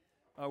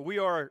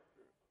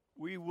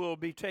We will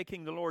be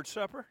taking the Lord's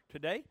Supper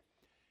today,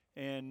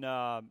 and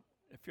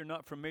if you're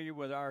not familiar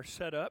with our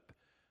setup,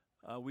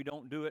 we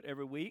don't do it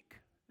every week,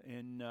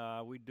 and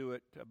we do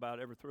it about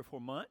every 3 or 4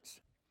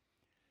 months.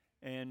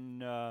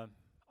 And I'll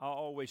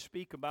always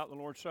speak about the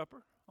Lord's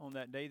Supper on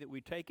that day that we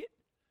take it.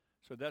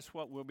 So that's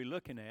what we'll be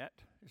looking at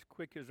as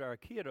quick as our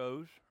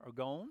kiddos are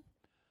gone.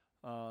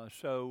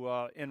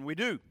 And we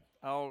do.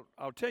 I'll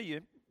tell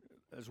you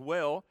as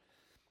well.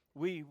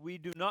 We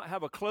do not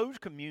have a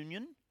closed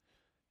communion.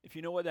 If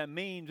you know what that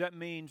means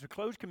a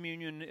closed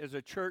communion is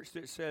a church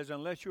that says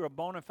unless you're a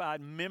bona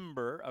fide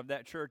member of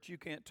that church, you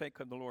can't take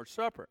the Lord's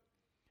Supper.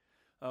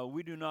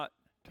 We do not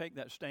take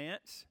that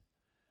stance.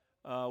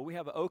 We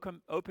have an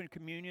open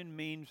communion,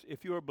 means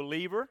if you're a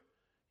believer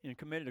and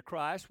committed to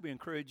Christ, we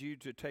encourage you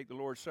to take the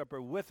Lord's Supper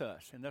with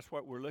us, and that's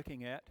what we're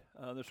looking at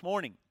this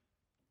morning.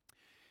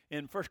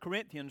 In 1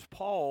 Corinthians,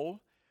 Paul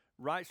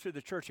writes to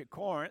the church at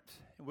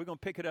Corinth, and we're going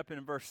to pick it up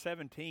in verse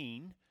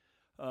 17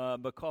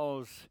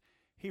 because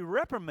he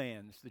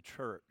reprimands the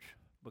church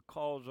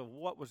because of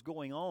what was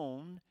going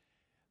on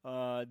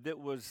that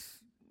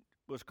was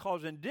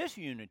causing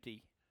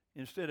disunity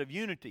instead of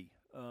unity.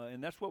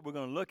 And that's what we're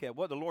going to look at,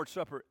 what the Lord's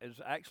Supper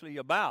is actually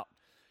about.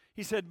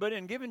 He said, but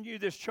in giving you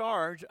this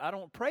charge, I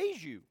don't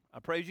praise you. I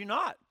praise you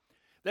not,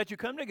 that you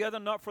come together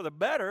not for the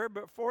better,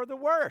 but for the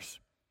worse.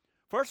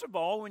 First of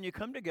all, when you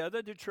come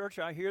together to church,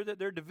 I hear that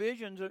there are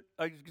divisions that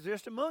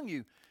exist among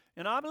you.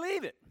 And I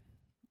believe it.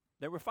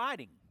 They were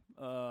fighting.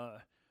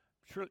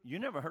 Sure, you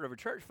never heard of a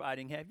church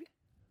fighting, have you?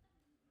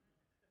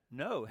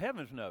 No,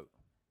 heavens no.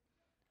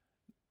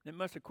 They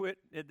must have quit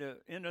at the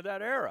end of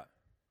that era.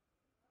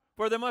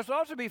 For there must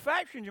also be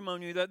factions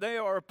among you, that they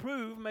are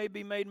approved may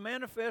be made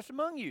manifest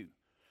among you.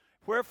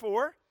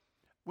 Wherefore,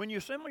 when you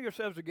assemble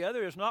yourselves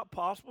together, it is not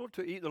possible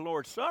to eat the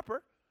Lord's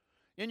Supper.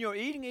 In your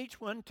eating,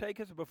 each one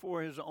taketh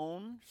before his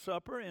own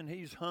supper, and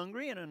he's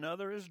hungry, and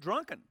another is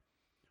drunken.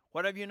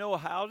 What have you no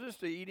houses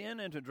to eat in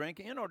and to drink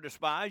in, or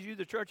despise you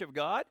the church of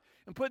God,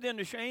 and put them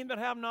to shame that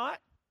have not?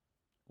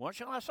 What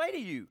shall I say to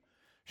you?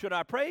 Should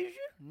I praise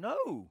you?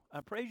 No,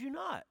 I praise you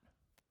not.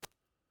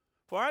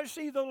 For I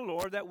receive of the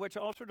Lord that which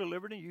also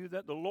delivered to you,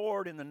 that the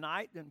Lord in the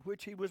night in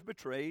which he was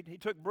betrayed, he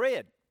took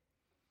bread.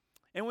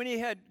 And when he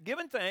had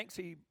given thanks,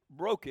 he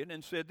broke it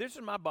and said, this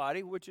is my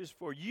body, which is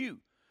for you.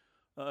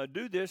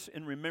 Do this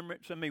in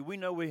remembrance of me. We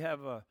know we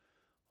have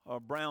a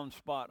brown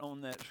spot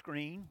on that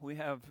screen. We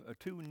have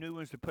 2 new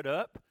ones to put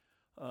up.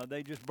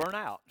 They just burn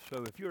out.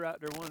 So if you're out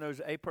there, one of those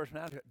A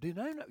personalities, do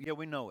they know? Yeah,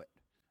 we know it.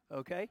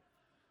 Okay?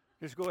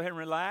 Just go ahead and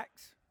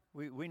relax.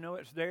 We know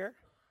it's there.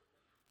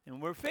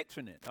 And we're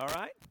fixing it, all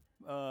right?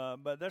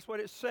 But that's what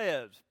it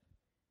says.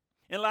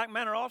 In like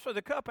manner also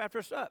the cup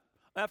after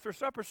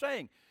supper,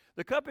 saying,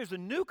 the cup is the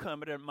new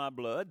covenant in my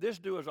blood. This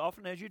do as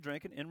often as you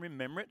drink it in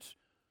remembrance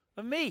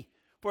of me.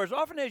 For as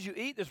often as you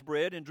eat this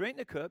bread and drink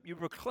the cup, you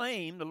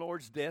proclaim the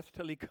Lord's death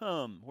till he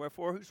come.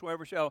 Wherefore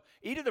whosoever shall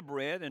eat of the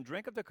bread and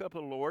drink of the cup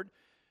of the Lord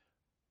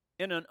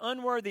in an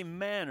unworthy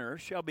manner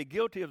shall be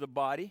guilty of the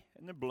body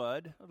and the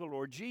blood of the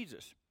Lord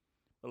Jesus.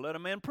 But let a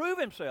man prove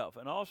himself,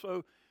 and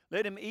also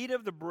let him eat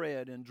of the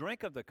bread and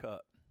drink of the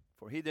cup.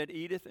 For he that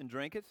eateth and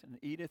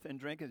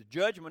drinketh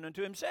judgment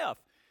unto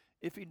himself,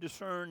 if he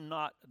discern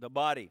not the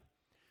body.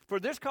 For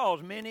this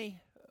cause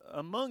many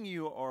among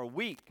you are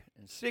weak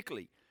and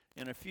sickly,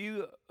 and a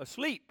few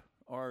asleep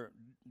or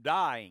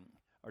dying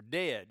or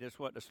dead. That's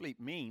what asleep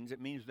means.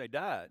 It means they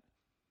died.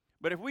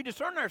 But if we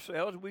discern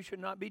ourselves, we should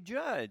not be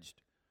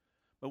judged.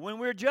 But when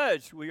we're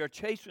judged, we are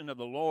chastened of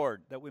the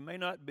Lord, that we may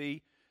not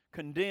be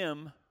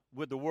condemned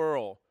with the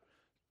world.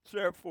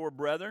 Therefore,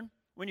 brethren,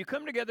 when you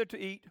come together to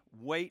eat,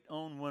 wait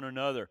on one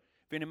another.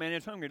 If any man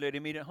is hungry, let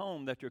him eat at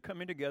home, that you're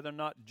coming together,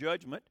 not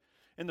judgment.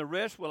 And the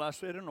rest will I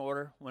set in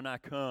order when I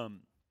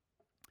come.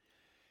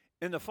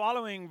 In the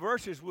following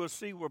verses, we'll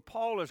see where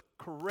Paul is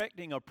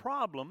correcting a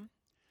problem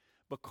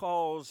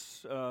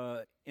because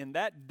in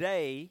that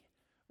day,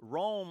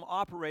 Rome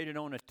operated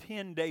on a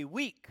 10-day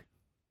week,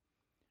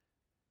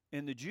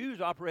 and the Jews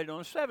operated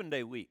on a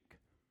 7-day week.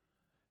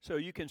 So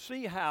you can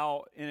see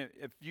how,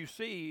 if you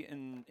see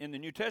in the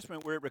New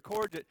Testament where it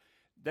records it,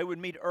 they would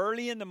meet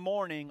early in the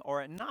morning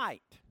or at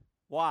night.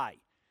 Why?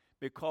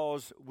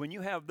 Because when you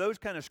have those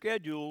kind of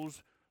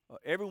schedules,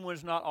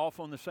 everyone's not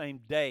off on the same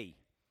day.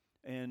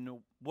 And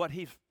what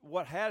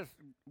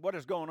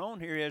is going on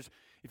here is,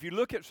 if you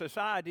look at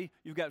society,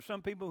 you've got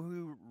some people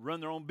who run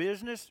their own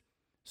business,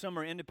 some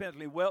are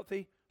independently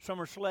wealthy,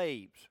 some are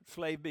slaves.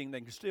 Slave being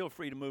they can still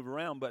free to move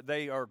around, but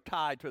they are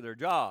tied to their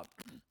job.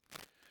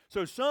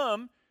 So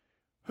some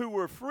who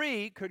were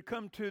free could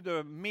come to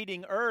the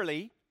meeting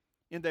early,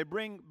 and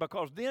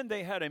because then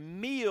they had a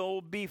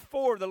meal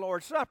before the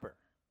Lord's Supper.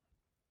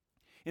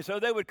 And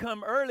so they would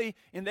come early,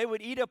 and they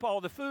would eat up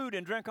all the food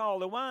and drink all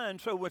the wine.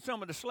 So when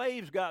some of the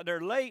slaves got there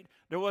late,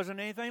 there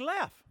wasn't anything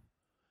left.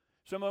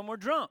 Some of them were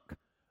drunk.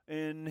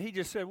 And he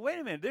just said, wait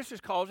a minute, this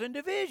is causing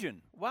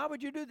division. Why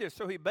would you do this?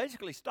 So he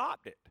basically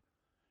stopped it.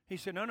 He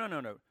said, no.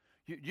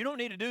 You don't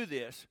need to do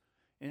this.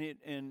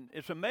 And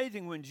it's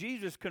amazing when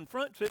Jesus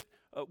confronts it,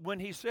 when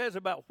he says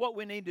about what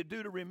we need to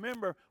do to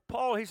remember,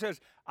 Paul, he says,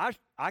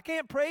 I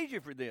can't praise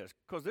you for this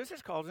because this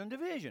is causing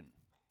division.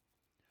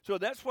 So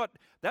that's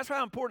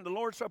how important the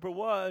Lord's Supper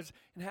was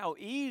and how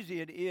easy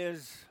it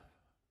is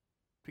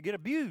to get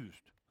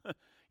abused.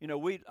 We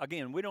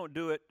don't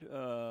do it.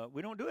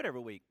 We don't do it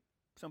every week.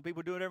 Some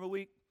people do it every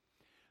week.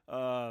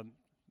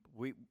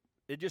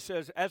 It just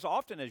says as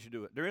often as you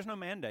do it. There is no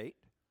mandate.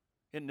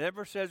 It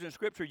never says in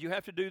Scripture you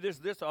have to do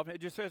this often.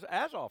 It just says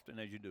as often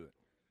as you do it,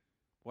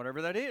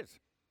 whatever that is,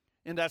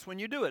 and that's when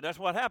you do it. That's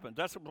what happens.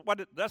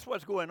 That's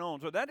what's going on.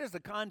 So that is the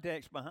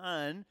context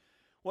behind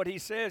what he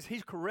says.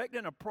 He's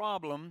correcting a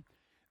problem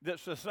that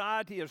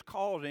society is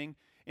causing,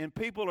 and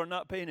people are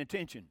not paying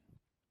attention.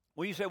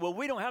 Well, you say, well,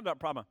 we don't have that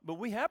problem, but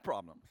we have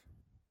problems.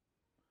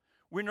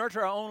 We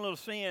nurture our own little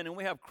sin, and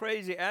we have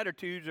crazy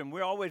attitudes, and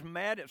we're always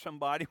mad at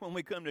somebody when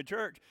we come to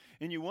church.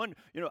 And you wonder,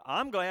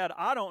 I'm glad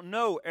I don't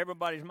know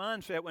everybody's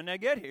mindset when they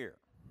get here.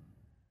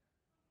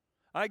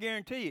 I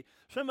guarantee you,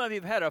 some of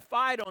you have had a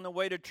fight on the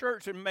way to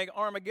church and make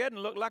Armageddon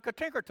look like a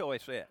Tinker Toy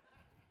set.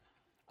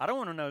 I don't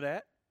want to know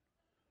that.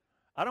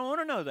 I don't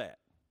want to know that,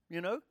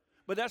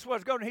 But that's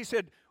what's going on. He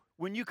said,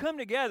 when you come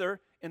together,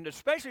 and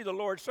especially the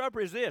Lord's Supper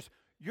is this,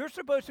 you're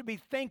supposed to be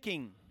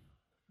thinking.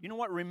 You know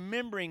what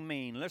remembering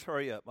means? Let's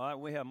hurry up. All right,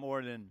 we have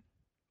more than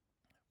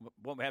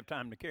what we have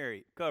time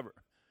to cover.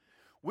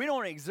 We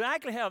don't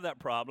exactly have that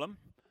problem,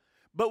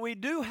 but we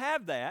do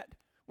have that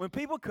when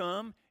people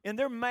come and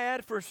they're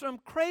mad for some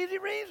crazy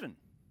reason.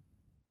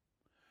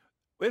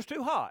 It's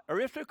too hot or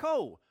it's too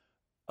cold.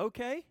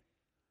 Okay,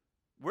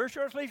 wear a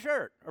short-sleeve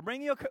shirt or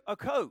bring you a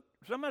coat.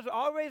 Someone's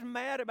always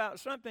mad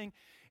about something,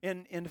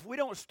 and if we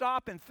don't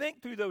stop and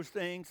think through those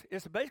things,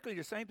 it's basically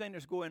the same thing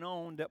that's going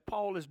on that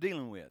Paul is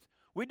dealing with.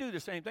 We do the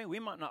same thing. We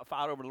might not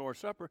fight over the Lord's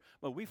Supper,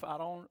 but we fight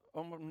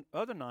on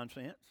other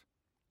nonsense.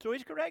 So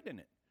he's correcting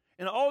it.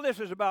 And all this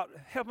is about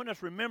helping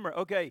us remember,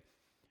 okay,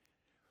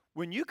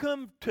 when you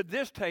come to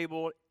this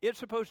table, it's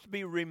supposed to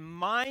be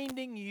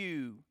reminding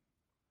you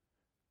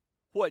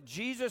what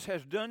Jesus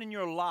has done in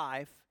your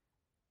life.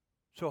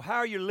 So how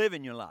are you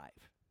living your life?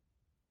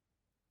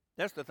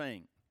 That's the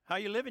thing. How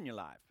you living your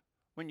life?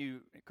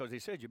 Because he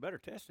said you better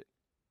test it.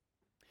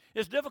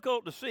 It's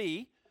difficult to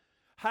see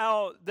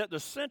how that the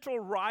central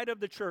rite of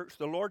the church,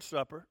 the Lord's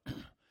Supper,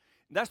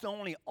 that's the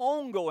only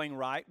ongoing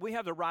rite. We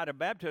have the rite of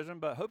baptism,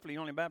 but hopefully you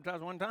only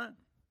baptize one time.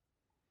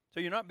 So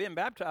you're not being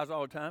baptized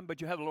all the time,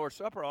 but you have the Lord's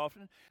Supper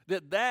often.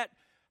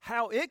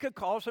 How it could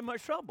cause so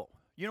much trouble.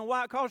 You know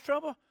why it caused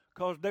trouble?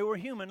 Because they were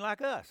human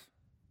like us.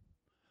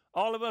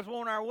 All of us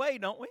want our way,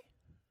 don't we?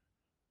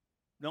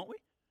 Don't we?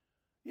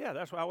 Yeah,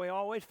 that's why we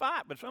always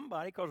fight with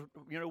somebody, because,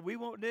 we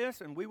want this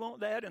and we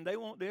want that, and they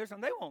want this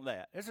and they want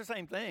that. It's the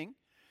same thing.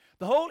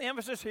 The whole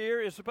emphasis here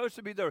is supposed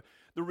to be the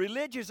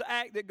religious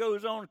act that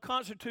goes on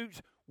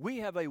constitutes, we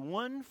have a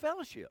one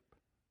fellowship,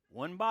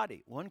 one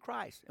body, one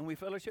Christ, and we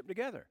fellowship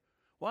together.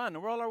 Why in the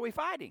world are we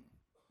fighting?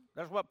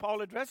 That's what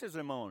Paul addresses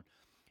them on.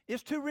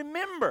 It's to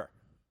remember.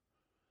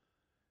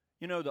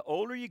 The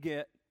older you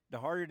get, the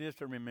harder it is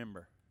to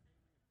remember.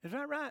 Is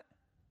that right?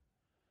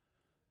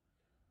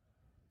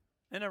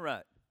 Isn't that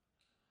right?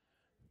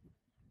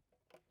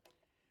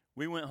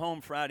 We went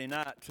home Friday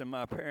night to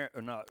my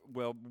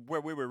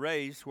where we were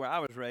raised, where I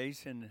was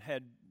raised, and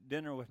had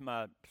dinner with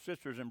my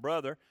sisters and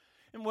brother.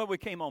 And we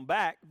came on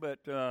back, but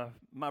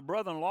my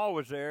brother-in-law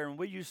was there, and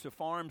we used to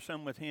farm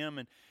some with him,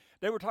 and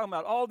they were talking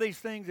about all these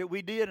things that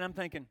we did, and I'm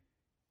thinking,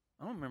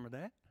 I don't remember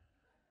that.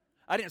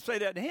 I didn't say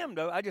that to him,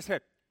 though. I just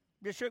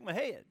shook my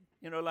head,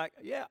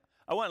 yeah.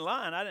 I wasn't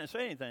lying. I didn't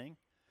say anything,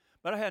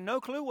 but I had no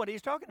clue what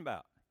he's talking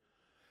about.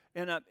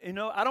 And,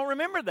 I don't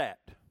remember that.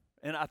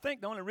 And I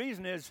think the only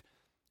reason is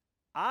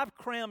I've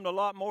crammed a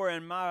lot more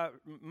in my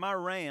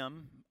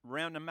RAM,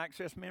 random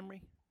access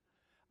memory.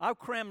 I've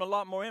crammed a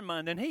lot more in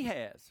mine than he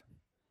has.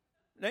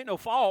 It ain't no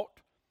fault.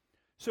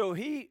 So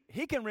he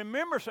can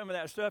remember some of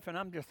that stuff, and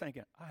I'm just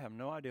thinking, I have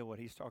no idea what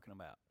he's talking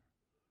about.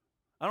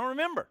 I don't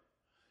remember.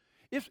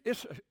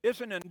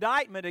 It's an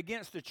indictment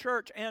against the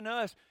church and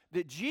us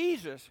that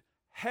Jesus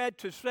had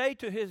to say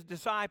to his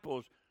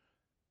disciples,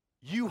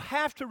 you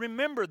have to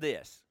remember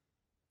this.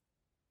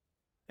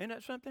 Ain't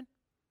that something?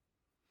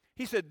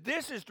 He said,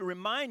 this is to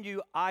remind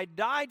you I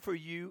died for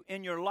you,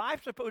 and your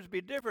life's supposed to be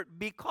different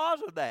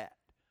because of that.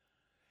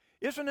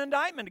 It's an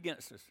indictment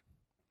against us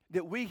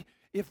that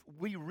if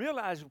we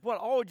realize what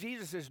all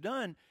Jesus has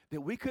done,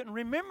 that we couldn't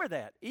remember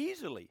that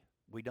easily.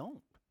 We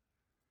don't.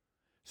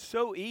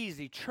 So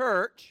easy.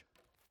 Church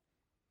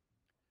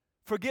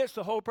forgets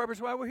the whole purpose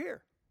why we're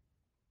here.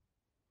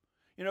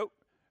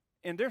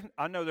 And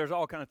I know there's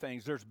all kind of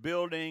things. There's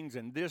buildings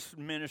and this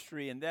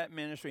ministry and that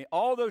ministry.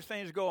 All those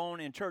things go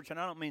on in church, and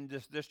I don't mean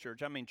this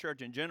church. I mean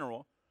church in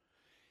general.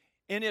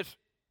 And if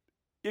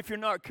you're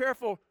not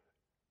careful,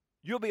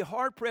 you'll be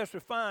hard-pressed to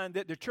find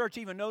that the church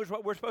even knows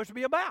what we're supposed to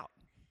be about.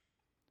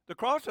 The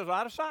cross is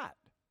out of sight.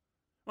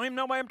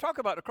 Nobody even talk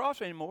about the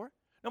cross anymore.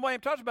 Nobody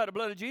even talks about the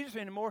blood of Jesus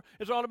anymore.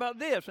 It's all about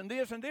this and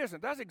this and this.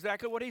 And that's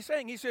exactly what he's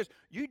saying. He says,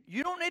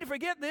 you don't need to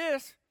forget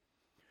this.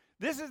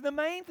 This is the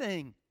main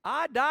thing.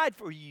 I died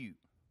for you.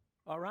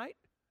 All right?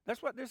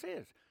 That's what this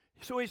is.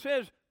 So he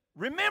says,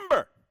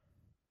 remember.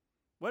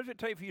 What does it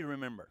take for you to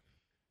remember?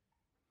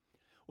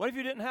 What if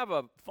you didn't have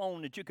a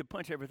phone that you could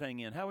punch everything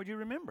in? How would you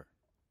remember?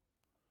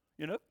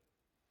 You know?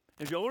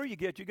 As the older you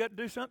get, you got to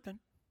do something.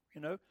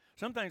 You know?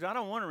 Some things I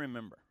don't want to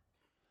remember.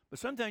 But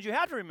some things you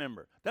have to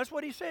remember. That's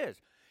what he says.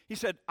 He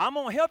said, I'm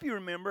going to help you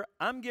remember.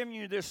 I'm giving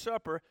you this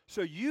supper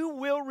so you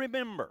will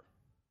remember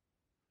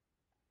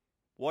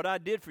what I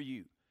did for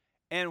you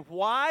and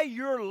why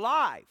your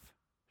life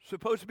is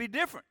supposed to be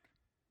different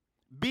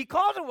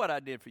because of what I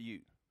did for you.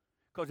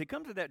 Because he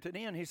comes to that to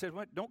the end. He says,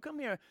 well, don't come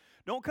here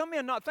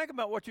and not think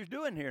about what you're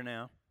doing here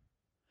now,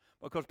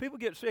 because people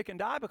get sick and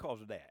die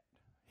because of that.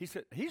 He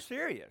said, he's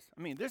serious.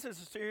 I mean, this is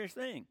a serious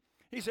thing.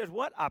 He says,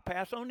 what? I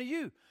pass on to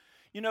you.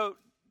 You know,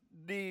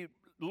 the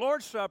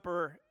Lord's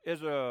Supper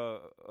is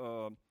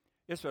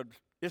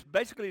it's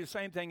basically the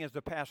same thing as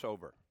the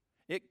Passover.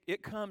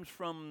 It comes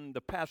from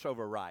the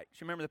Passover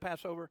rites. You remember the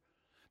Passover?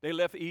 They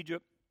left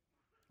Egypt.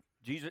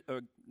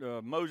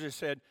 Moses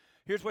said,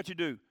 here's what you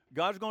do.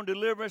 God's going to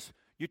deliver us.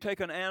 You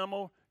take an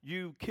animal,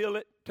 you kill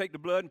it, take the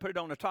blood and put it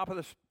on the top of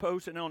the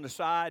post and on the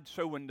side,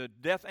 so when the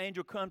death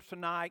angel comes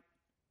tonight,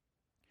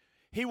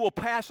 he will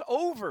pass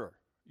over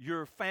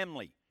your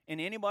family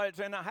and anybody that's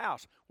in the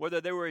house.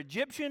 Whether they were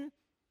Egyptian,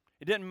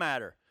 it didn't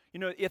matter. You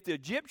know, if the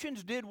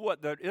Egyptians did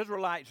what the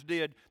Israelites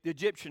did, the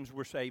Egyptians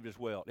were saved as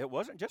well. It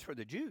wasn't just for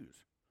the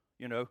Jews,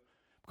 you know,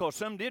 because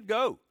some did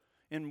go.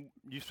 And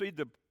you see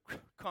the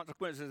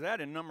consequences of that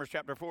in Numbers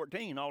chapter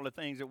 14, all the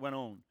things that went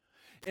on.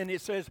 And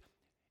it says,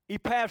 he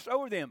passed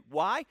over them.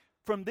 Why?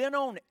 From then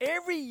on,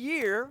 every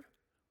year,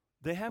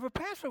 they have a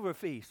Passover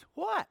feast.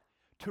 What?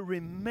 To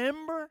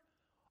remember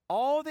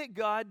all that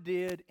God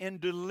did in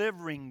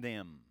delivering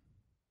them.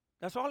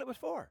 That's all it was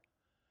for.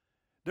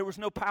 There was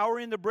no power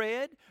in the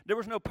bread. There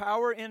was no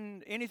power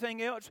in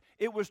anything else.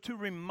 It was to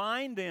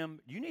remind them,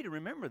 you need to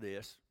remember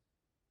this.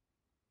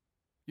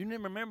 You need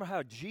to remember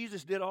how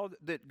Jesus did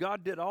that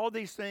God did all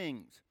these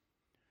things.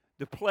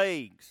 The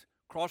plagues,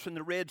 crossing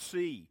the Red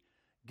Sea,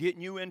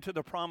 getting you into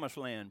the promised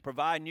land,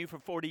 providing you for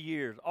 40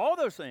 years. All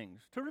those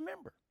things to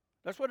remember.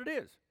 That's what it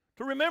is.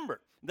 To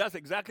remember. That's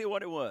exactly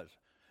what it was.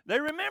 They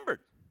remembered.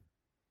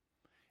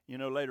 You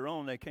know, later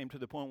on they came to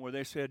the point where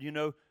they said, you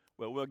know,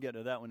 well, we'll get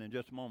to that one in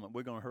just a moment.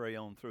 We're going to hurry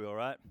on through, all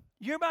right?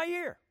 Year by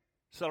year,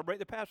 celebrate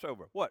the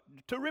Passover. What?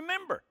 To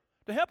remember.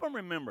 To help them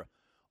remember.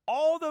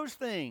 All those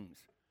things.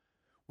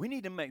 We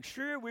need to make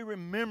sure we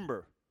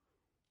remember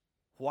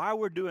why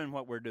we're doing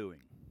what we're doing.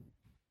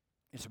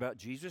 It's about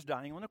Jesus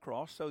dying on the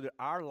cross so that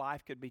our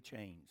life could be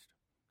changed.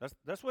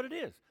 That's what it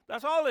is.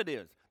 That's all it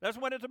is. That's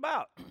what it's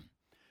about.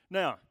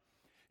 Now,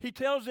 he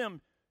tells them,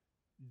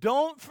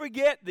 don't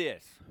forget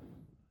this.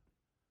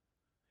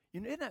 You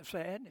know, isn't that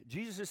sad?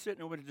 Jesus is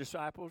sitting with his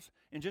disciples.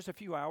 In just a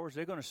few hours,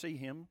 they're going to see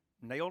him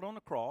nailed on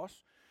the cross.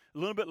 A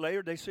little bit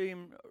later, they see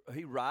him.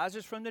 He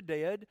rises from the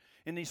dead,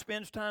 and he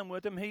spends time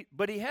with them.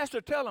 But he has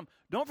to tell them,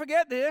 don't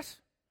forget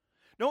this.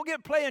 Don't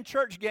get playing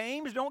church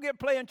games. Don't get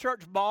playing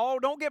church ball.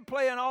 Don't get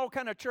playing all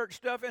kind of church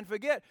stuff and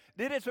forget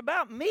that it's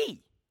about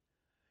me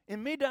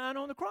and me dying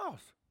on the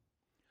cross.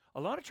 A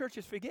lot of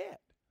churches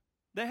forget.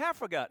 They have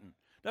forgotten.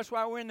 That's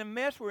why we're in the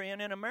mess we're in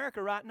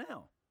America right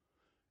now.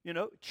 You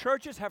know,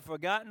 churches have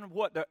forgotten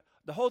what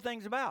the whole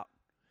thing's about.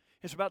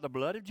 It's about the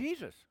blood of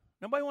Jesus.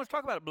 Nobody wants to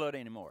talk about the blood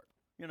anymore,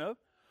 you know.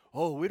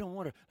 Oh, we don't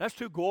want to. That's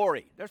too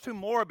gory. That's too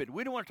morbid.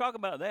 We don't want to talk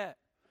about that.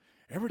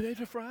 Every day's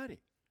a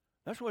Friday.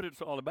 That's what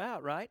it's all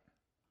about, right?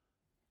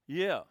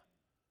 Yeah.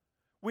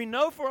 We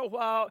know for a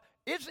while,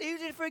 it's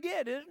easy to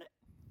forget, isn't it?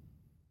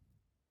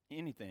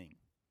 Anything.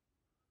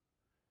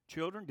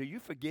 Children, do you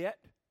forget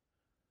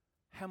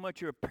how much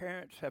your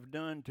parents have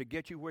done to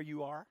get you where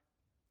you are?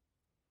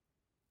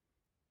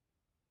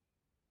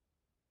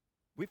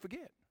 We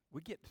forget.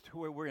 We get to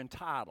where we're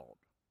entitled.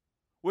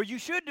 Well, you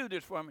should do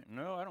this for me.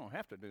 No, I don't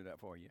have to do that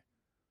for you.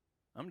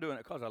 I'm doing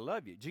it because I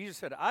love you. Jesus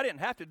said, I didn't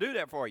have to do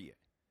that for you.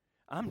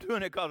 I'm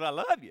doing it because I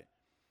love you.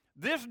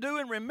 This do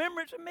in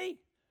remembrance of me.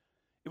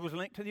 It was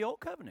linked to the old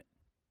covenant.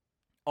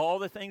 All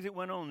the things that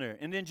went on there.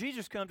 And then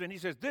Jesus comes and he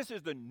says, this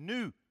is the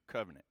new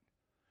covenant.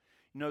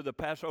 You know, the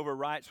Passover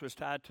rites was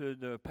tied to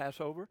the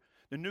Passover.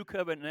 The new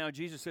covenant now,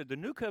 Jesus said, the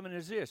new covenant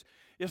is this.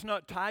 It's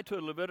not tied to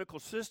a Levitical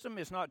system.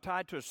 It's not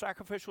tied to a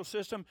sacrificial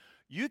system.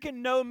 You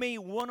can know me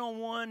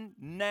one-on-one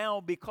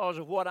now because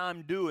of what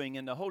I'm doing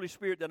and the Holy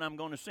Spirit that I'm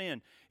going to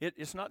send.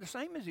 It's not the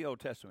same as the Old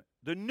Testament.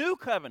 The new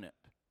covenant,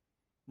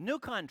 new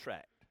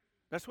contract.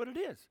 That's what it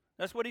is.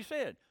 That's what he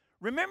said.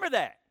 Remember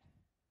that.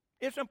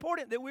 It's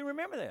important that we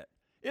remember that.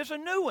 It's a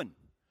new one.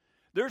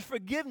 There's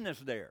forgiveness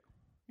there.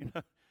 You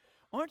know,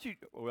 aren't you?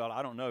 Well,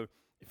 I don't know.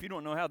 If you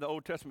don't know how the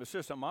Old Testament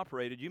system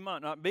operated, you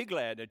might not be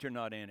glad that you're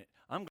not in it.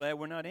 I'm glad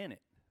we're not in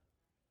it.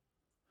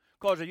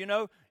 Because, you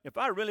know, if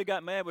I really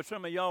got mad with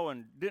some of y'all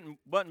and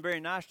wasn't very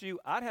nice to you,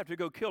 I'd have to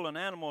go kill an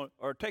animal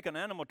or take an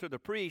animal to the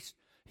priest.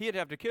 He'd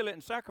have to kill it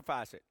and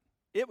sacrifice it.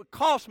 It would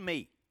cost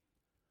me.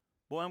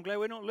 Boy, I'm glad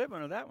we don't live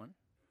under that one.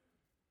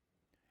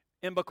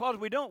 And because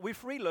we don't, we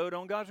freeload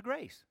on God's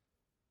grace.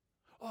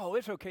 Oh,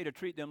 it's okay to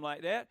treat them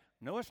like that.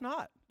 No, it's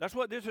not. That's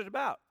what this is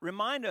about.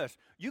 Remind us.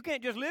 You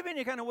can't just live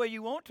any kind of way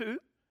you want to.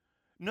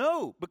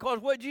 No, because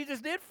what Jesus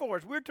did for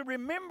us, we're to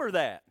remember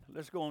that.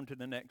 Let's go on to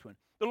the next one.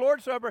 The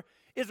Lord's Supper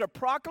is a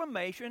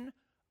proclamation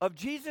of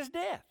Jesus'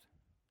 death.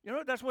 You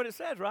know, that's what it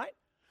says, right?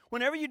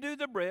 Whenever you do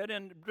the bread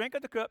and drink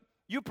of the cup,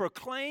 you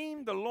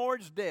proclaim the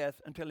Lord's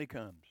death until he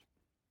comes.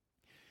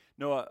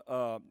 No,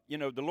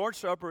 the Lord's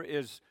Supper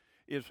is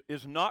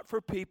not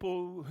for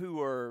people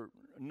who are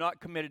not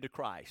committed to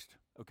Christ,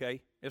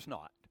 okay? It's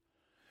not.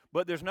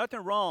 But there's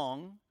nothing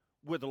wrong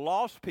with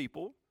lost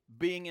people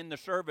being in the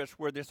service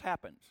where this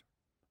happens.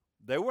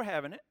 They were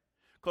having it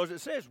because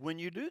it says when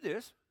you do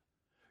this,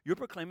 you're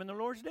proclaiming the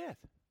Lord's death.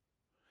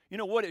 You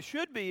know, what it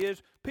should be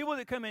is people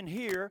that come in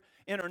here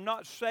and are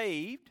not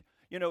saved,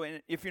 you know,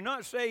 and if you're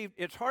not saved,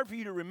 it's hard for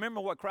you to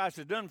remember what Christ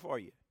has done for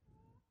you,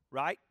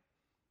 right?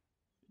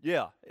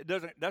 Yeah,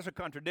 that's a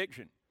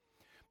contradiction.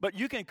 But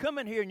you can come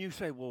in here and you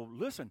say, well,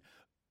 listen,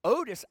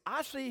 Otis,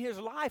 I see his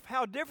life,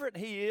 how different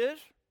he is.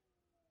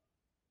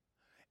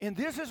 And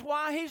this is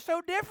why he's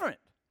so different.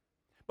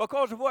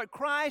 Because of what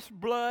Christ's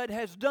blood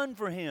has done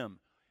for him.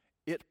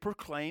 It's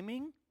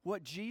proclaiming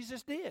what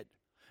Jesus did.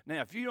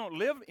 Now, if you don't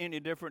live any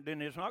different,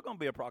 then it's not going to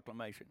be a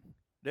proclamation.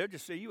 They'll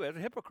just see you as a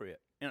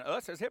hypocrite. And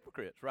us as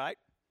hypocrites, right?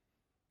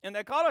 And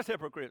they call us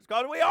hypocrites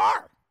because we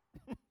are.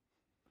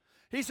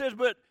 He says,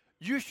 but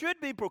you should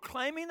be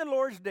proclaiming the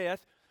Lord's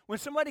death. When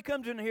somebody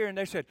comes in here and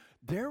they said,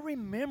 they're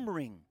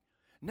remembering.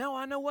 Now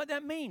I know what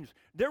that means.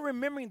 They're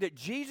remembering that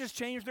Jesus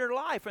changed their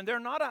life, and they're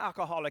not an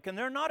alcoholic, and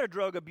they're not a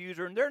drug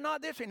abuser, and they're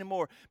not this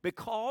anymore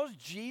because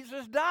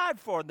Jesus died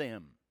for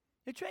them.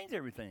 It changed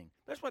everything.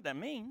 That's what that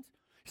means.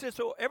 He says,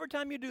 so every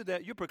time you do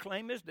that, you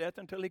proclaim his death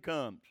until he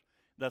comes.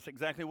 That's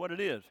exactly what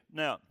it is.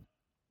 Now,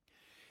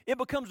 it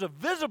becomes a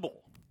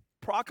visible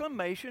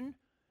proclamation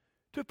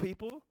to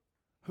people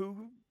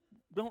who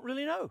don't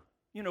really know.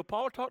 You know,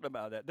 Paul talked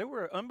about that. There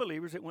were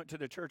unbelievers that went to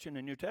the church in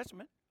the New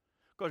Testament.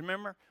 Because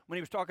remember, when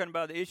he was talking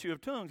about the issue of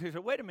tongues, he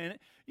said, wait a minute,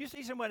 you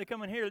see somebody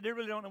coming here, they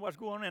really don't know what's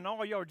going on, and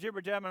all y'all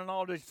jibber-jabbing on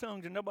all these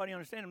tongues, and nobody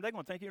understands them, they're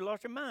going to think you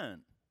lost your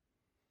mind.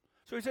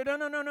 So he said,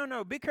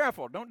 no, be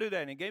careful, don't do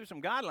that. And he gave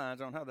some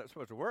guidelines on how that's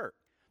supposed to work.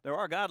 There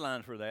are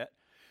guidelines for that.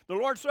 The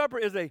Lord's Supper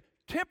is a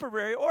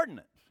temporary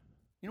ordinance.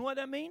 You know what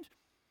that means?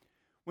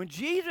 When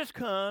Jesus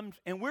comes,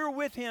 and we're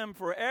with him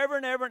forever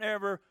and ever and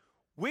ever,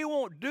 we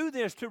won't do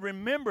this to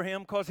remember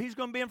him because he's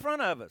going to be in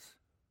front of us.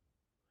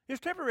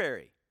 It's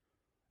temporary.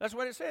 That's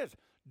what it says.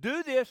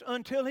 Do this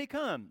until he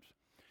comes.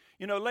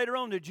 You know, later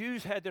on, the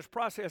Jews had this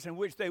process in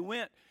which they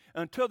went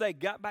until they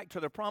got back to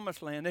the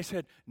promised land. They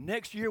said,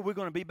 next year we're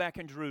going to be back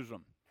in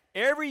Jerusalem.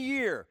 Every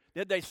year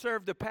that they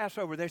served the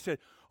Passover, they said,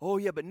 oh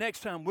yeah, but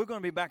next time we're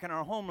going to be back in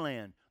our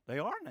homeland. They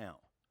are now.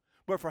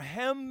 But for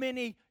how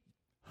many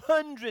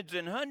hundreds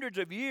and hundreds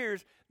of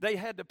years they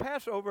had the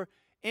Passover,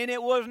 and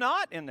it was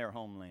not in their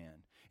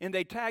homeland. And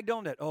they tagged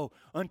on that, oh,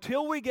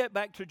 until we get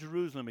back to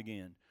Jerusalem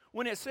again.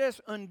 When it says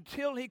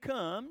until he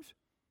comes,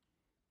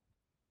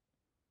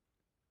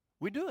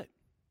 we do it.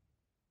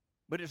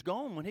 But it's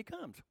gone when he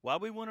comes. Why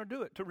we want to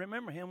do it? To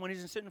remember him when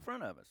he's sitting in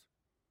front of us.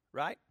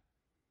 Right?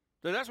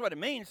 So that's what it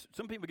means.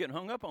 Some people get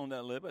hung up on that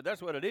a little bit.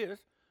 That's what it is.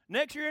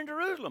 Next year in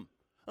Jerusalem.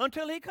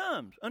 Until he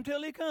comes.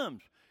 Until he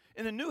comes.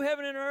 In the new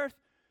heaven and earth,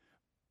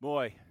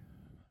 boy,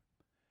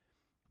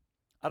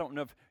 I don't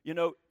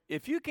know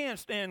if you can't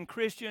stand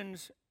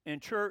Christians in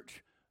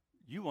church,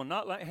 you will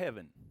not like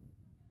heaven.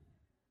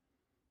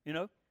 You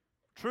know,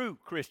 true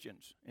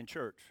Christians in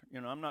church.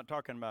 You know, I'm not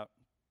talking about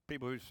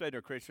people who say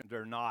they're Christians,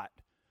 they're not.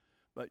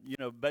 But, you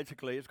know,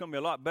 basically it's going to be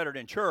a lot better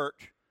than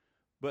church,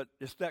 but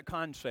it's that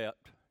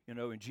concept, you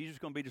know, and Jesus is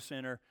going to be the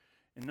center,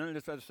 and none of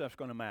this other stuff's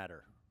going to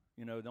matter.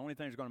 You know, the only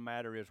thing that's going to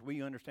matter is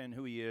we understand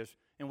who he is,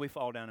 and we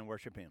fall down and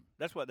worship him.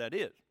 That's what that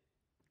is.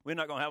 We're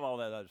not going to have all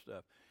that other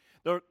stuff.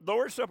 The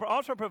Lord's Supper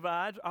also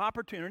provides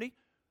opportunity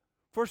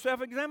for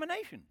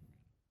self-examination.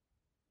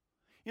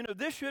 You know,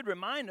 this should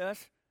remind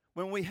us,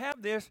 when we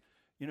have this,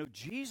 you know,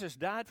 Jesus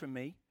died for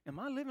me. Am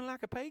I living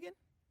like a pagan?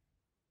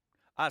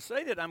 I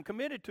say that I'm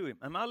committed to him.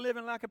 Am I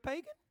living like a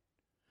pagan?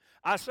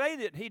 I say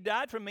that he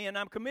died for me and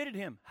I'm committed to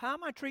him. How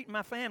am I treating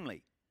my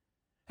family?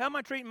 How am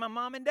I treating my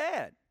mom and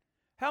dad?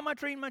 How am I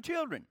treating my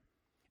children?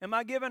 Am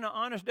I giving an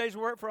honest day's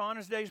work for an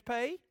honest day's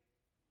pay?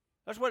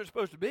 That's what it's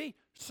supposed to be.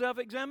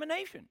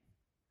 Self-examination.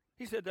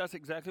 He said that's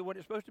exactly what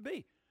it's supposed to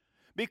be.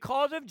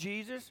 Because of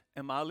Jesus,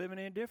 am I living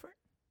any different?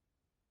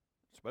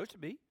 It's supposed to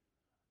be.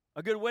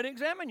 A good way to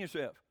examine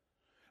yourself.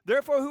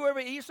 Therefore, whoever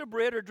eats the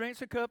bread or drinks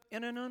the cup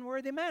in an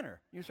unworthy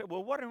manner. You say,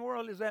 well, what in the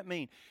world does that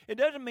mean? It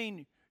doesn't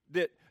mean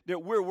that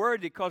we're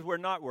worthy because we're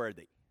not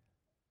worthy.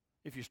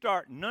 If you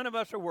start, none of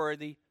us are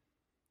worthy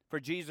for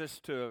Jesus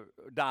to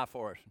die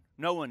for us.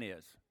 No one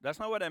is. That's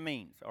not what that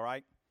means, all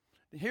right?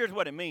 Here's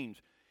what it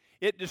means.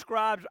 It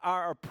describes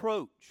our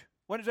approach.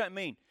 What does that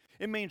mean?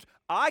 It means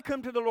I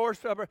come to the Lord's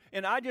Supper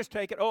and I just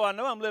take it. Oh, I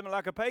know I'm living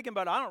like a pagan,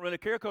 but I don't really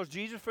care because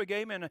Jesus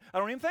forgave me and I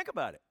don't even think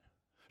about it.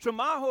 So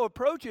my whole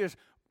approach is,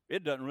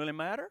 it doesn't really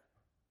matter.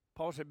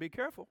 Paul said, be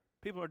careful.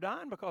 People are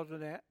dying because of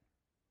that.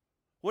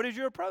 What is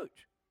your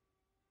approach?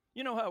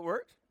 You know how it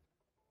works.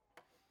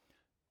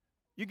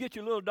 You get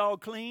your little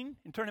dog clean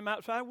and turn him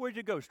outside, where'd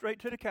you go? Straight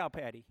to the cow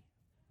patty.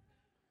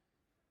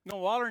 You're going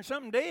to waller in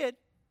something dead.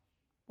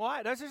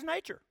 Why? That's his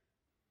nature.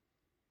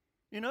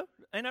 You know,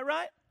 ain't that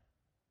right?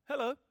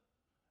 Hello.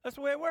 That's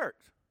the way it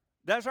works.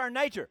 That's our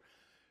nature.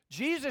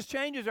 Jesus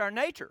changes our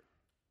nature.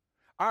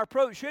 Our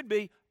approach should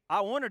be,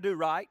 I want to do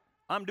right.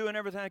 I'm doing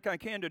everything I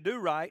can to do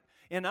right.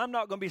 And I'm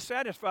not going to be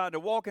satisfied to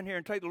walk in here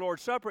and take the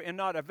Lord's Supper and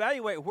not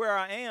evaluate where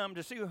I am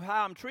to see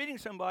how I'm treating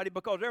somebody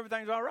because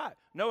everything's all right.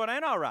 No, it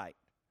ain't all right.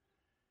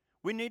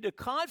 We need to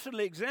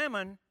constantly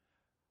examine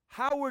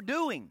how we're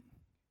doing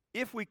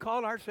if we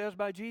call ourselves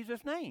by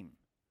Jesus' name.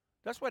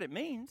 That's what it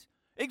means.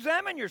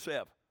 Examine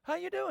yourself. How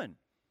you doing?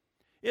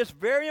 It's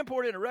very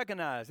important to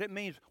recognize. It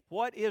means,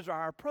 what is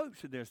our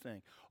approach to this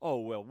thing? Oh,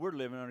 well, we're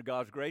living under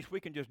God's grace. We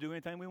can just do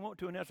anything we want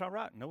to, and that's all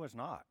right. No, it's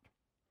not.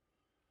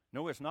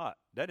 No, it's not.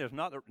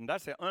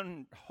 That's the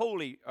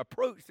unholy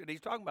approach that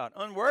he's talking about.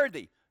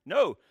 Unworthy.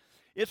 No,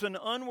 it's an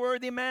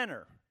unworthy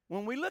manner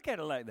when we look at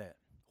it like that.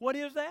 What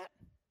is that?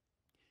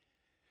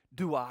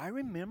 Do I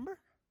remember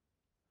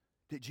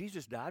that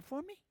Jesus died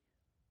for me?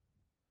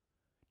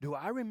 Do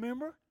I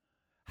remember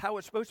how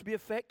it's supposed to be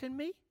affecting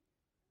me?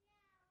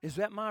 Is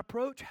that my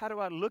approach? How do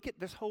I look at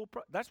this whole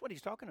that's what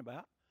he's talking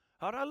about.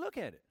 How do I look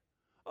at it?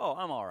 Oh,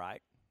 I'm all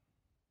right.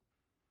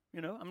 You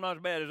know, I'm not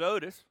as bad as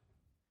Otis.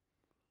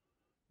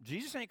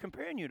 Jesus ain't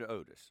comparing you to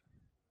Otis.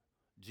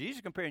 Jesus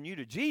is comparing you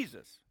to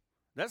Jesus.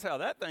 That's how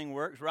that thing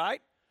works,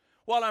 right?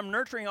 While I'm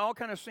nurturing all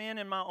kind of sin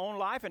in my own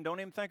life and don't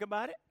even think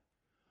about it.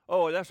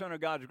 Oh, that's under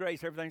God's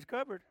grace. Everything's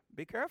covered.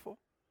 Be careful.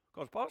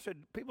 Because Paul said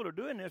people are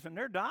doing this and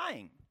they're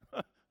dying.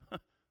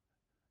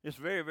 It's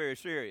very, very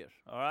serious,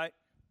 all right?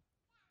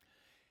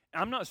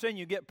 I'm not saying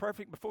you get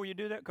perfect before you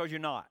do that, because you're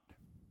not.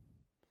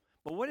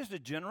 But what is the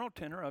general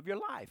tenor of your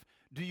life?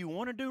 Do you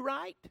want to do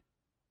right?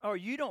 Or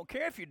you don't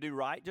care if you do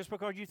right just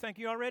because you think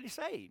you're already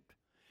saved?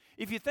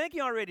 If you think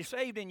you're already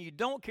saved and you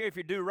don't care if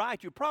you do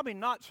right, you're probably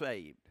not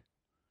saved.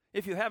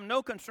 If you have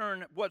no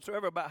concern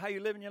whatsoever about how you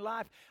live in your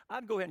life,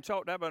 I'd go ahead and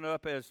chalk that one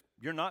up as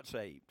you're not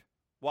saved.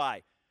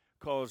 Why?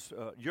 Because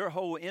your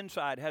whole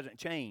inside hasn't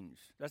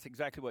changed. That's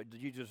exactly what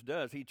Jesus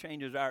does. He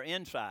changes our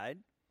inside.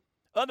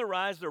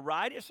 Otherwise, the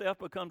right itself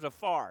becomes a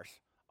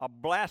farce, a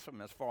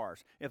blasphemous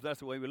farce, if that's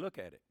the way we look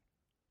at it.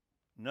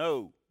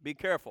 No, be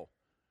careful.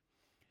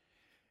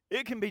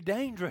 It can be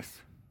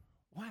dangerous.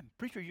 Why,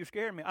 preacher, you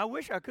scared me. I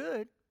wish I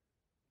could.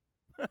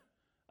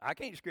 I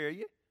can't scare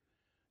you,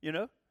 you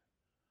know.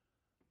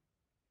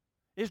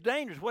 It's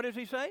dangerous. What does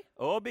he say?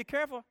 Oh, be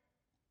careful.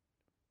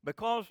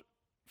 Because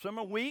some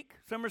are weak,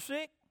 some are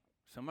sick,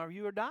 some of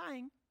you are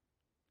dying.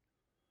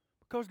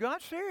 Because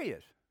God's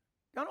serious.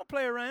 God don't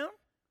play around.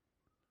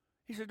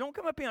 He said, don't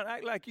come up here and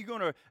act like you're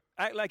going to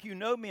act like you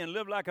know me and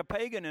live like a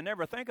pagan and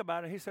never think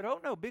about it. He said, oh,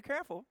 no, be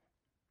careful.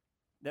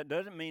 That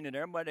doesn't mean that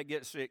everybody that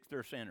gets sick,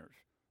 they're sinners.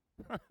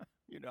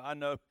 You know, I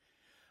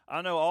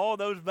know all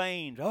those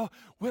veins. Oh,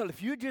 well,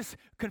 if you just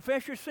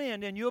confess your sin,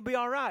 then you'll be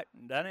all right.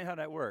 That ain't how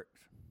that works.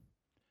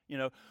 You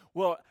know,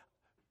 well,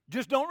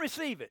 just don't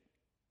receive it.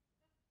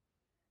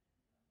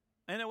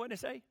 Ain't that what they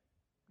say?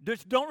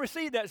 Just don't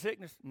receive that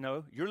sickness.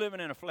 No, you're living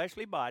in a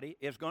fleshly body.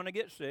 It's going to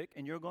get sick,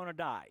 and you're going to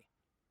die.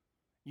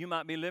 You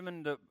might be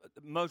living the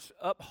most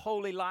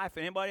up-holy life of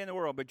anybody in the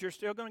world, but you're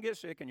still going to get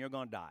sick, and you're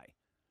going to die.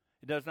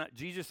 It does not.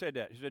 Jesus said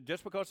that. He said,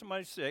 just because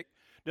somebody's sick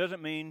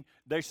doesn't mean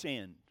they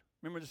sinned.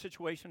 Remember the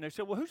situation? They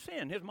said, well, who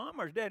sinned? His mom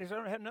or his dad? He said,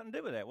 I don't have nothing to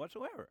do with that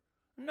whatsoever.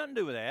 Nothing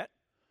to do with that.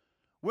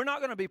 We're not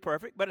going to be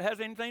perfect, but it has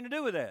anything to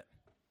do with that.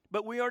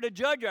 But we are to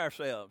judge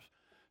ourselves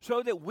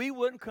so that we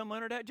wouldn't come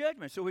under that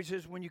judgment. So he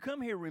says, when you come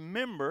here,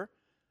 remember,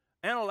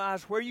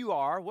 analyze where you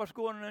are, what's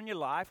going on in your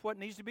life, what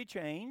needs to be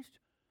changed,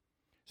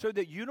 so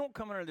that you don't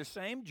come under the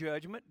same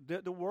judgment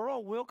that the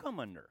world will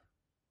come under.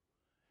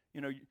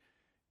 You know,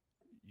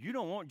 you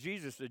don't want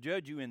Jesus to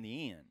judge you in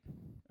the end,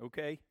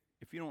 okay?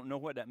 If you don't know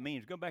what that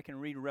means, go back and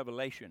read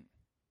Revelation.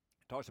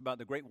 It talks about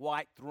the great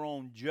white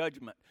throne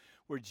judgment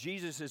where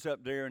Jesus is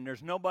up there and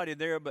there's nobody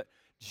there but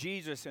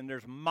Jesus, and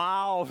there's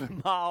miles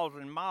and miles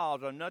and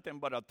miles of nothing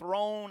but a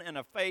throne and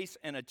a face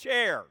and a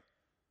chair.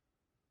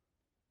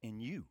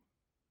 And you.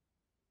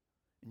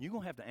 And you're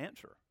going to have to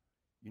answer.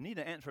 You need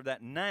to answer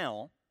that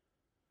now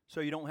so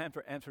you don't have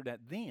to answer that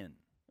then,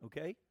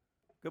 okay?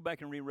 Go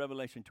back and read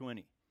Revelation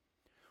 20.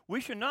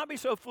 We should not be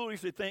so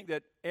foolish to think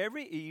that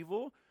every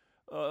evil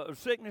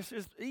sickness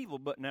is evil.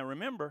 But now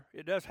remember,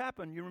 it does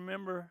happen. You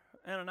remember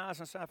Ananias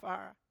and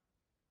Sapphira?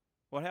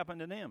 What happened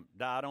to them?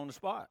 Died on the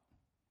spot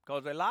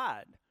because they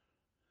lied.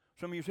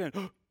 Some of you saying,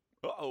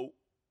 uh-oh.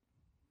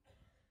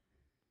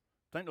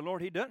 Thank the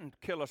Lord he doesn't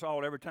kill us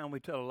all every time we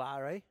tell a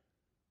lie, eh?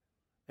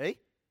 Hey?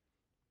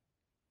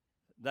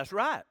 That's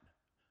right.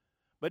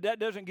 But that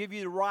doesn't give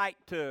you the right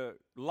to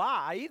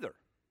lie either,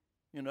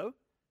 you know,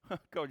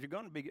 because you're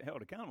going to be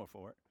held accountable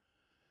for it.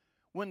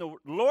 When the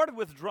Lord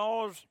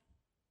withdraws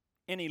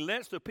and he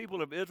lets the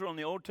people of Israel in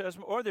the Old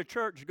Testament or the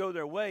church go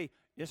their way,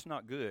 it's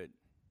not good.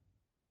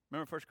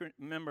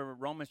 Remember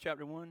Romans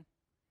chapter 1?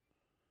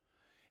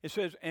 It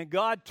says, and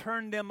God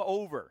turned them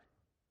over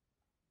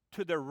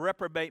to their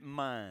reprobate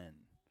mind.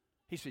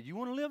 He said, you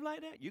want to live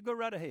like that? You go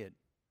right ahead.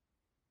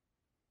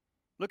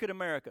 Look at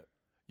America.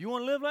 You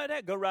want to live like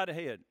that? Go right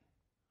ahead.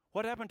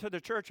 What happened to the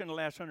church in the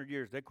last 100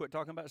 years? They quit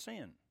talking about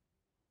sin.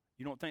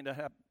 You don't think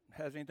that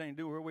has anything to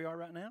do with where we are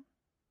right now?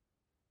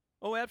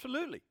 Oh,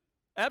 absolutely.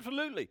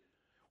 Absolutely.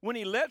 When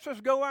he lets us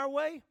go our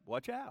way,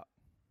 watch out.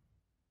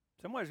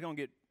 Somebody's going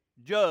to get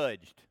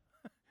judged.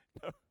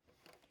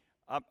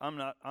 I'm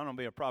not going to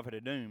be a prophet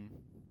of doom.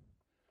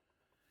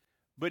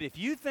 But if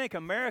you think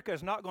America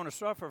is not going to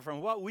suffer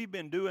from what we've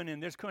been doing in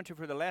this country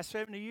for the last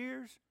 70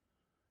 years,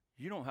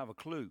 you don't have a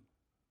clue.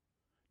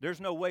 There's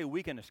no way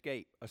we can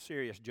escape a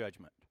serious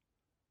judgment.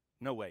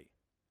 No way.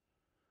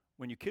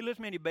 When you kill as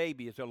many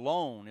babies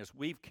alone as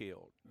we've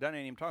killed, that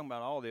ain't even talking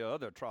about all the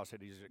other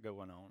atrocities that are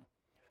going on.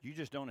 You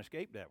just don't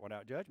escape that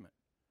without judgment.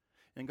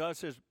 And God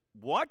says,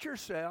 watch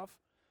yourself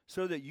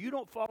so that you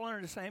don't fall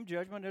under the same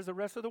judgment as the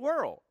rest of the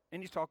world.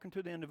 And he's talking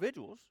to the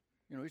individuals.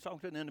 You know, he's talking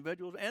to the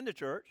individuals and the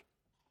church.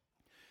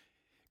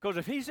 Because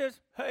if he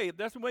says, hey, if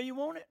that's the way you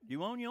want it,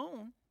 you own your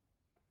own.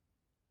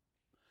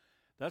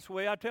 That's the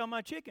way I tell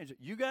my chickens.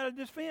 You got a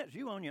defense,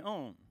 you own your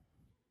own.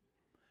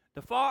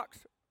 The fox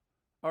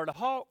or the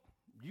hawk,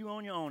 you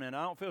own your own, and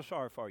I don't feel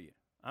sorry for you.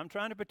 I'm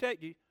trying to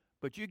protect you,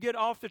 but you get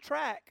off the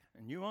track,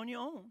 and you own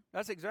your own.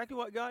 That's exactly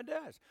what God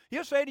does.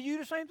 He'll say to you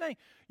the same thing.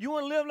 You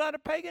want to live like a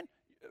pagan?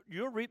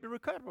 You'll reap the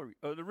recovery,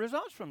 or the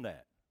results from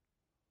that.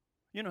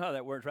 You know how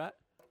that works, right?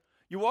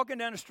 You're walking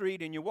down the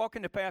street, and you're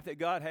walking the path that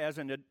God has,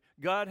 and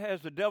God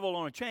has the devil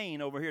on a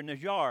chain over here in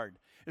this yard.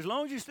 As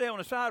long as you stay on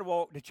the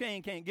sidewalk, the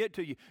chain can't get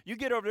to you. You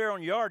get over there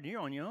on your yard, and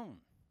you're on your own.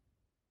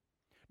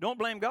 Don't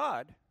blame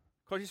God,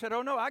 because he said,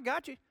 oh, no, I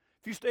got you.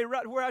 If you stay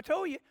right where I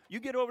told you,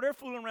 you get over there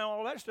fooling around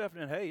all that stuff,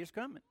 and then, hey, it's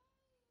coming.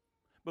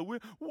 But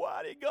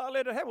why did God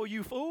let it happen? Well,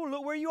 you fool,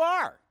 look where you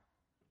are.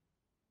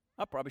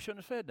 I probably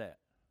shouldn't have said that.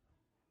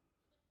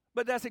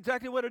 But that's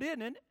exactly what it is,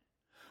 isn't it?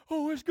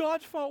 Oh, it's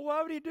God's fault.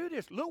 Why would he do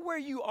this? Look where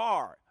you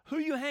are, who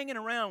you hanging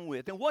around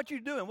with, and what you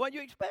do, and what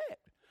you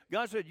expect.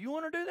 God said, you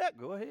want to do that?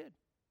 Go ahead.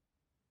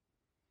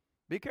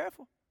 Be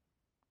careful.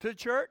 To the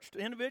church, to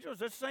individuals,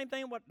 that's the same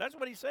thing. That's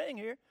what he's saying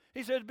here.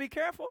 He says, be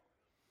careful.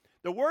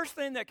 The worst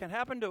thing that can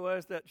happen to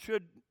us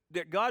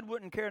that God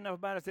wouldn't care enough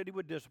about is that he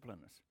would discipline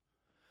us.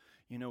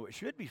 You know, it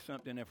should be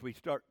something if we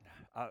start.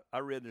 I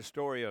read the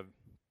story of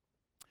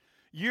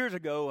years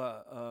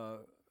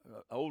ago,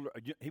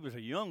 he was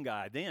a young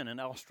guy then in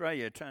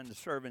Australia trying to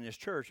serve in this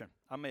church. And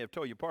I may have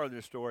told you part of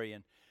this story.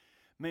 And,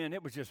 man,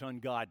 it was just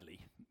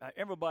ungodly.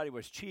 Everybody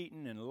was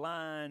cheating and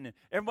lying. And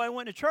everybody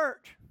went to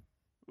church.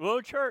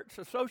 Little church,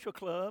 a social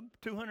club,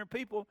 200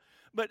 people.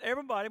 But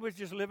everybody was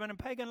just living a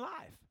pagan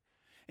life.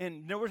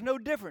 And there was no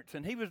difference.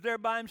 And he was there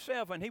by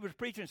himself, and he was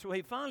preaching. So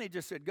he finally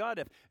just said,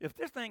 God, if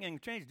this thing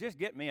ain't changed, just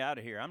get me out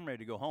of here. I'm ready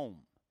to go home.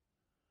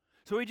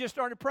 So he just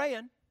started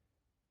praying.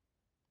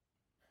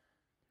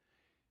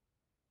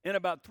 In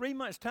about 3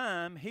 months'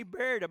 time, he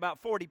buried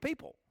about 40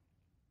 people.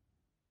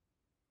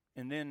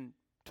 And then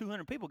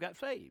 200 people got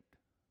saved.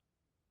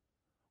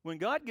 When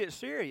God gets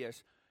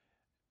serious,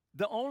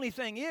 the only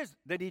thing is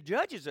that he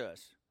judges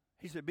us.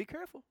 He said, be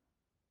careful.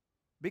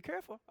 Be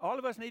careful. All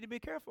of us need to be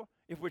careful.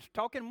 If we're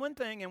talking one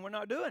thing and we're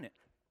not doing it,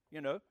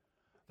 you know,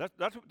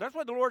 that's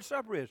what the Lord's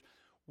Supper is.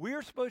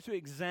 We're supposed to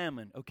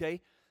examine,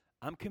 okay,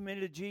 I'm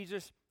committed to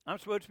Jesus. I'm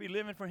supposed to be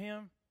living for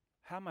him.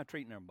 How am I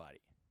treating everybody?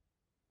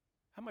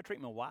 How am I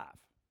treating my wife?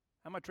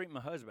 How am I treating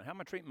my husband? How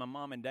am I treating my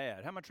mom and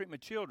dad? How am I treating my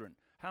children?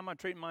 How am I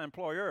treating my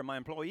employer, my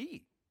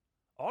employee?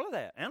 All of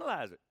that.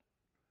 Analyze it.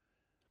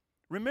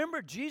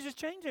 Remember, Jesus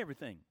changed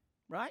everything,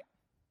 right?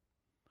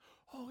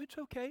 Oh, it's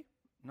okay.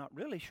 Not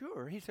really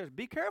sure. He says,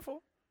 be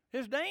careful.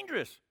 It's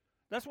dangerous.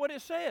 That's what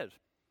it says.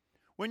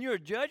 When you're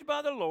judged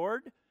by the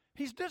Lord,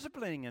 he's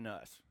disciplining in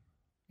us,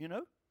 you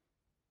know?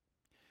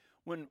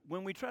 When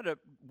we try to,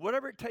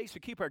 whatever it takes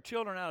to keep our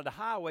children out of the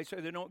highway so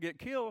they don't get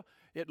killed,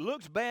 it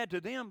looks bad to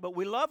them, but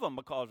we love them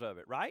because of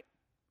it, right?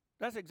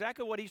 That's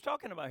exactly what he's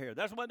talking about here.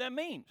 That's what that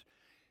means.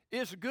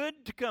 It's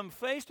good to come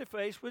face to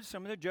face with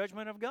some of the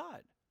judgment of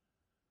God.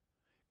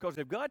 Because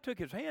if God took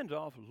his hands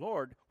off,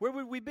 Lord, where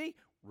would we be?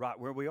 Right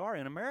where we are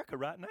in America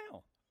right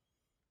now.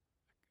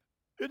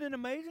 Isn't it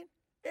amazing?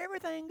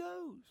 Everything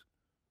goes.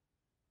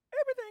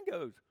 Everything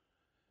goes.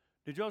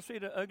 Did y'all see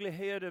the ugly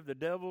head of the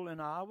devil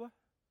in Iowa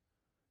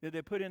that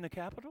they put in the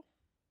Capitol?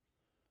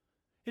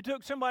 It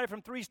took somebody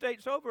from 3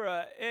 states over,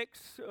 an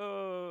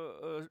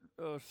ex-SEAL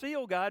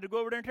guy, to go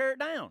over there and tear it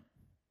down.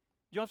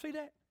 Did y'all see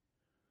that?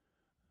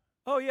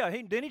 Oh, yeah.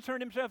 Then he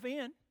turned himself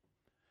in.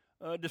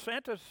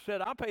 DeSantis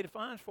said, I'll pay the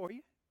fines for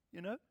you, you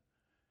know.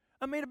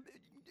 I mean,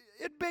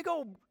 a big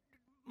old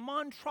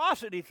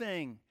monstrosity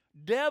thing.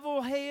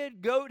 Devil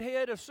head, goat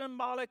head, a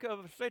symbolic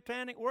of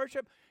satanic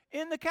worship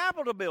in the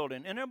Capitol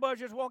building. And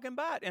everybody's just walking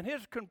by it. And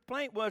his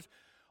complaint was,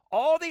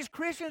 all these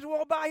Christians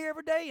walk by here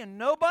every day and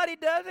nobody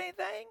does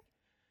anything?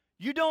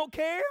 You don't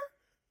care?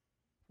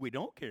 We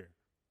don't care.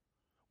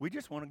 We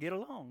just want to get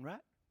along, right?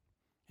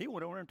 He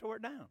went over and tore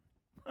it down.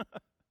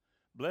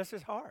 Bless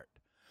his heart.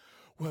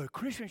 Well,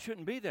 Christians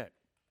shouldn't be that.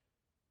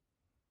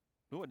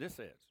 Look what this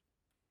says.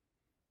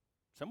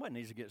 Somebody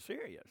needs to get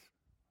serious.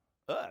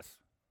 Us.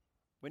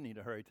 We need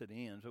to hurry to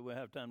the end so we'll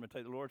have time to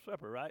take the Lord's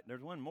Supper, right?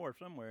 There's one more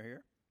somewhere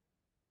here.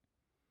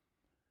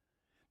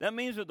 That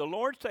means that the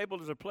Lord's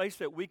table is a place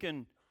that we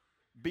can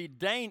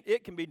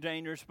it can be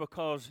dangerous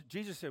because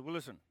Jesus said, well,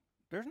 listen,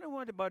 there's no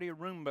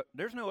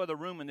other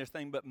room in this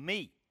thing but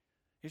me.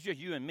 It's just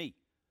you and me.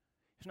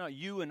 It's not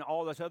you and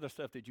all this other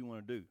stuff that you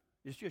want to do.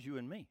 It's just you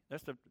and me.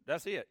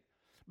 That's it.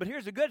 But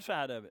here's the good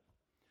side of it.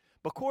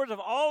 Because of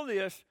all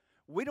this,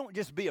 we don't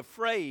just be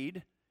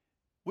afraid.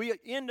 We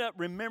end up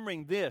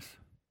remembering this.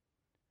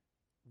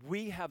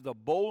 We have the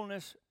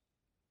boldness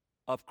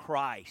of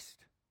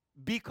Christ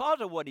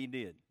because of what he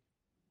did.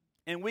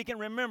 And we can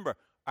remember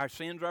our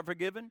sins are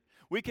forgiven.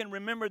 We can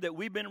remember that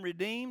we've been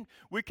redeemed.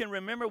 We can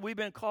remember we've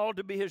been called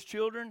to be his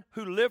children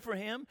who live for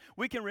him.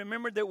 We can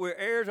remember that we're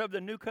heirs of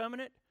the new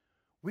covenant.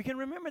 We can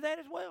remember that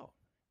as well.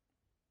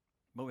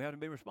 But we have to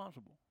be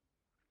responsible.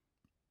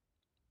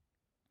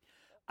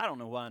 I don't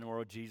know why in the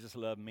world Jesus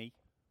loved me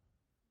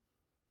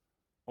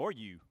or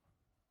you.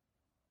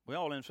 We're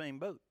all in the same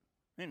boat.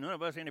 Ain't none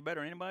of us any better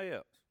than anybody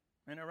else.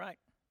 Ain't that right?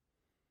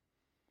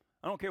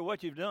 I don't care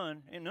what you've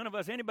done. Ain't none of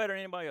us any better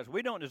than anybody else.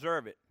 We don't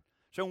deserve it.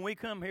 So when we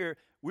come here,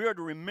 we are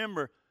to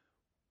remember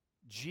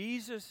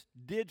Jesus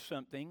did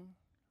something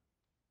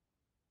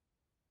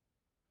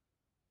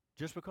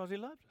just because he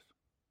loved us.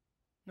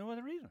 No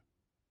other reason.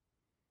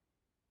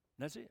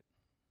 That's it.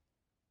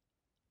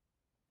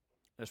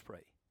 Let's pray.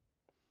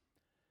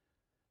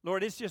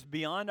 Lord, it's just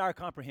beyond our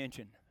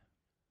comprehension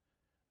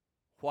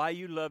why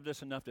you loved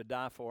us enough to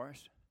die for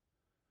us,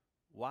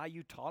 why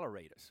you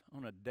tolerate us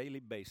on a daily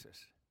basis.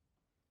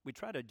 We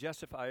try to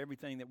justify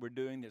everything that we're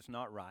doing that's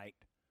not right.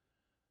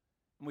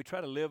 And we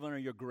try to live under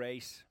your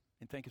grace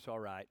and think it's all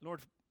right.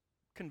 Lord,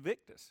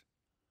 convict us.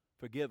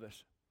 Forgive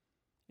us.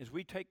 As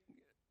we take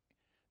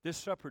this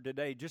supper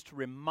today, just to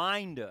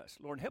remind us,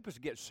 Lord, help us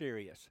get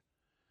serious,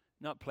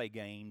 not play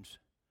games.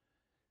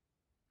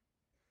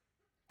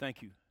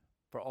 Thank you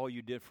for all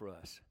you did for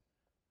us.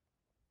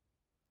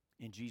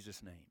 In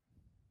Jesus' name,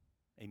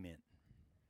 amen.